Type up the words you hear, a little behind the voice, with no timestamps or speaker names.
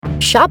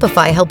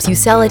Shopify helps you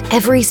sell at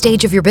every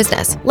stage of your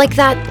business. Like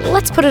that,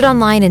 let's put it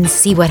online and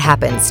see what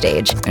happens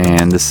stage.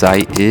 And the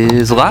site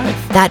is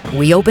live. That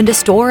we opened a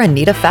store and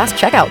need a fast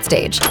checkout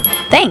stage.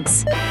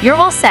 Thanks. You're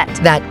all set.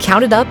 That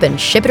count it up and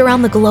ship it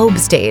around the globe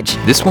stage.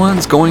 This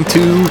one's going to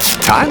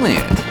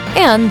Thailand.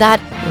 And that,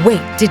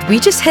 wait, did we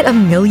just hit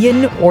 1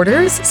 million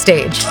orders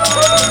stage?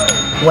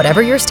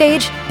 Whatever your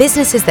stage,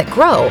 businesses that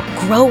grow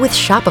with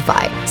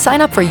Shopify.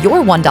 Sign up for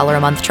your $1 a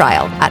month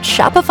trial at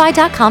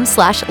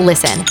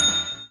shopify.com/listen.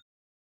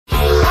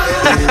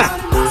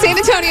 San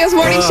Antonio's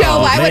morning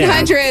show,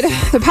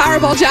 Y100. The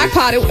Powerball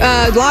jackpot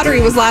lottery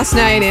was last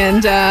night,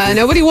 and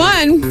nobody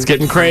won. It's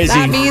getting crazy.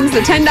 That means the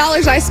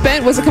 $10 I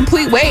spent was a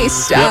complete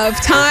waste of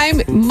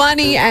time,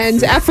 money,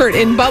 and effort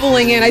in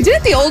bubbling in. I did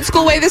it the old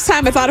school way this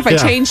time. I thought if I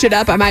changed it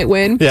up, I might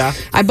win. Yeah.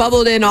 I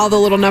bubbled in all the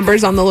little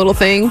numbers on the little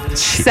thing.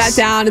 Jeez. Sat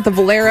down at the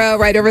Valero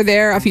right over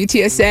there off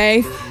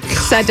UTSA.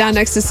 Sat down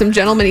next to some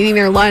gentlemen eating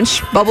their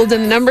lunch. Bubbled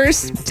in the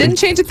numbers. Didn't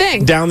change a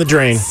thing. Down the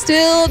drain.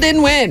 Still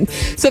didn't win.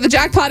 So the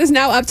jackpot is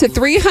now up to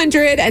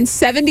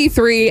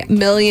 $373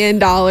 million.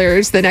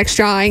 The next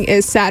drawing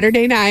is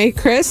Saturday night.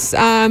 Chris,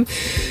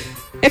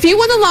 if you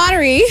won the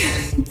lottery,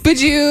 would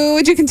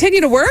you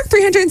continue to work?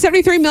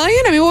 $373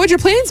 million? I mean, what would your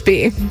plans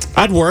be?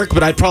 I'd work,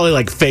 but I'd probably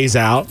like phase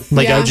out.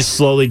 Like I would just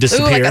slowly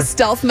disappear. Ooh, like a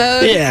stealth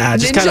mode? Yeah,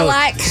 just kind of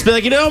be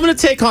like, I'm going to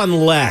take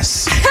on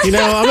less. I'm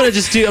going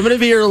to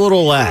be here a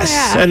little less.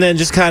 Yeah. And then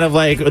just kind of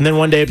like, and then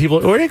one day people,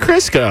 where did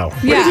Chris go?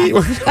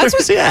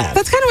 Where's he at?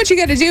 That's kind of what you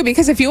got to do,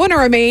 because if you want to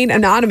remain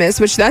anonymous,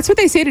 which that's what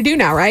they say to do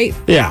now, right?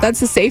 Yeah.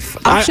 That's the safe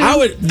option.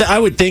 I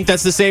would think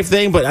that's the safe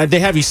thing, but they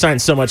have you sign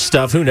so much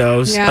stuff. Who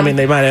knows? Yeah. I mean,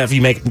 they might have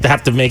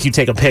to make you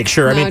take a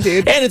picture. No, I mean,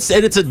 dude. and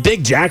it's a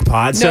big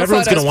jackpot, so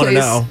everyone's going to want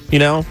to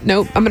know,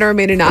 Nope, I'm going to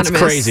remain anonymous.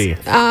 That's crazy.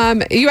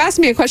 You asked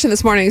me a question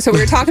this morning, so we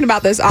were talking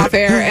about this off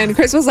air, and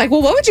Chris was like,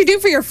 well, what would you do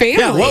for your family?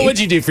 Yeah, what would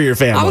you do for your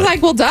family? I was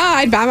like, well, duh,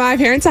 I'd buy my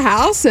parents a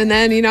house, and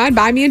then, I'd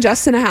buy me and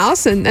Justin a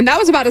house, and that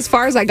was about as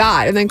far as I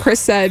got. And then Chris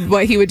said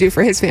what he would do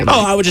for his family.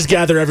 Oh, I would just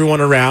gather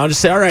everyone around,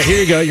 just say, all right,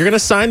 here you go. You're going to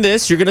sign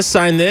this. You're going to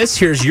sign this.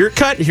 Here's your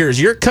cut. Here's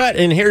your cut.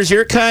 And here's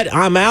your cut.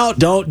 I'm out.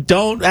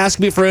 Don't ask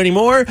me for any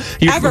more.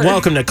 You're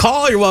welcome to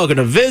call. You're welcome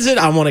to visit.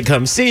 I want to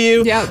come see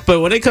you. Yep.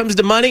 But when it comes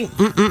to money,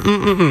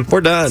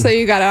 we're done. So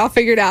you got it all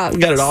figured out.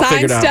 Got it all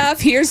figured out. Sign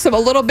stuff. Here's a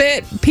little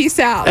bit. Peace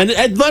out.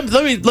 And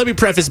let me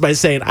preface by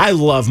saying I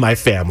love my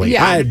family.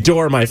 Yeah. I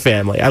adore my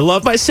family. I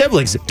love my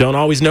siblings. Don't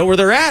always know where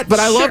they're at, but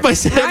I love my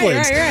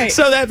siblings. Right.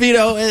 So that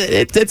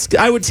it's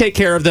I would take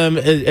care of them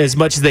as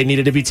much as they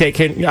needed to be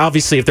taken.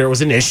 Obviously, if there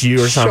was an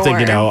issue or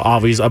something,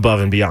 always above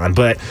and beyond.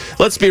 But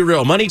let's be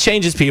real. Money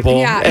changes people.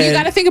 Yeah, you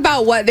got to think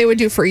about what they would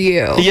do for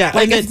you. Yeah,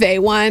 like if they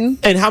won,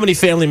 and how many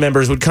family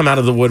members would come out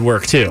of the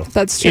woodwork too.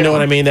 That's true. You know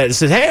what I mean? That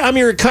says, hey, I'm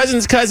your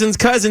cousin's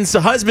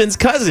husband's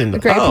cousin.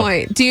 Great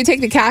point. Do you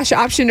take the cash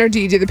option or do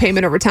you do the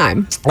payment over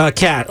time?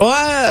 Cat.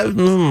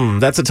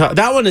 That's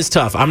that one is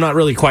tough. I'm not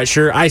really quite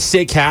sure. I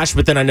say cash,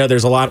 but then I know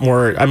there's a lot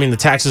more. I mean, the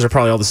taxes are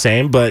probably all the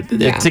same, but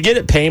to get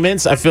it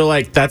payments, I feel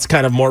like that's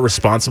kind of more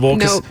responsible.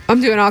 Nope,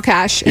 I'm doing all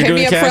cash. Hit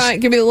me up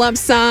front, give me the lump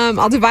sum.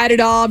 I'll divide it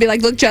all. I'll be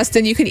like, look,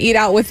 Justin, you can eat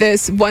out with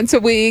this once a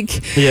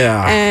week.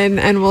 Yeah,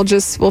 and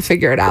we'll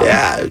figure it out.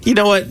 Yeah, you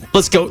know what?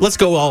 Let's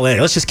go all in.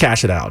 Let's just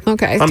cash it out.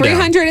 Okay,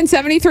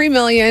 $373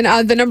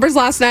 million. The numbers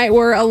last night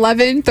were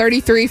 11,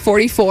 33,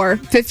 44,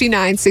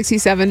 59,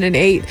 67, and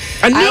 8.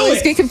 I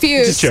always get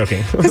confused. Just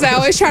joking. Because I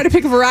always try to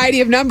pick a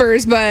variety of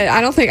numbers, but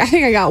I think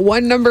I got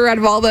one number out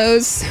of all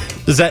those.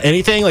 Is that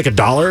anything like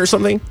 $1 or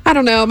something? I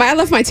don't know. I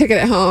left my ticket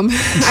at home.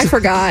 I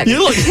forgot.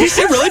 You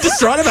seem really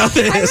distraught about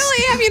this. I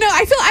really am.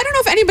 I don't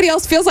know if anybody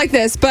else feels like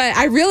this, but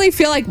I really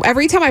feel like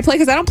every time I play,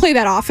 because I don't play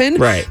that often.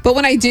 Right. But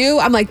when I do,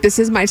 I'm like, this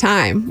is my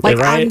time. Like,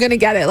 I'm going to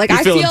get it. Like,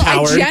 I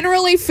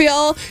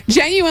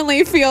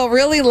genuinely feel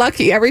really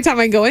lucky every time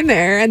I go in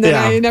there, and then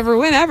I never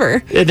win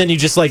ever. And then you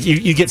just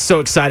you get so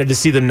excited to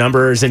see the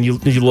numbers, and you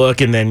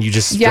look, and then you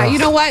just you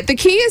know what? The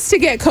key is to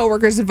get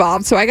coworkers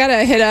involved. So I got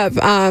to hit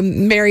up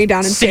Mary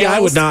down in sales. I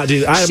would not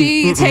do that.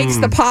 She takes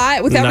the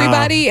pot with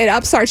everybody. It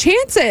ups our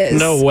chances.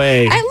 No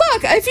way. And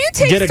look, if you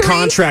take get a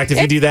contract if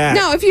you do that.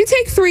 No, if you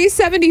take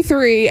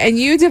 373 and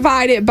you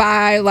divide it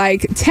by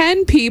like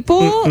 10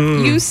 people,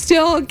 you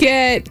still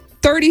get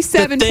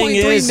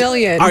 37.3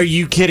 million. Are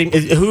you kidding?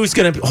 Who's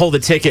going to hold the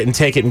ticket and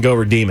take it and go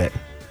redeem it?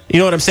 You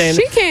know what I'm saying?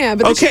 She can,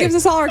 but then she gives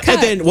us all our cut.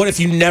 And then what if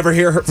you never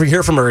hear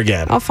from her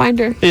again? I'll find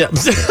her. Yeah.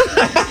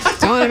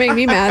 Don't want to make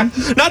me mad.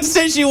 Not to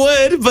say she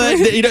would, but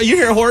you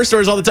hear horror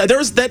stories all the time.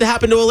 That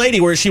happened to a lady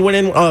where she went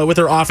in with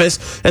her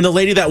office, and the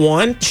lady that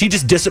won, she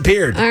just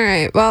disappeared. All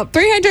right. Well,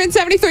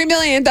 $373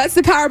 million. That's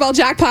the Powerball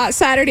jackpot.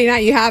 Saturday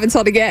night, you have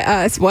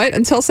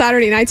until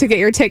Saturday night to get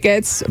your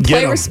tickets.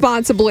 Play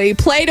responsibly.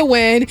 Play to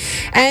win.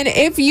 And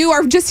if you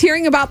are just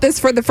hearing about this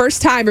for the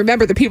first time,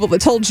 remember the people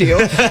that told you.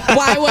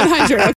 Y100.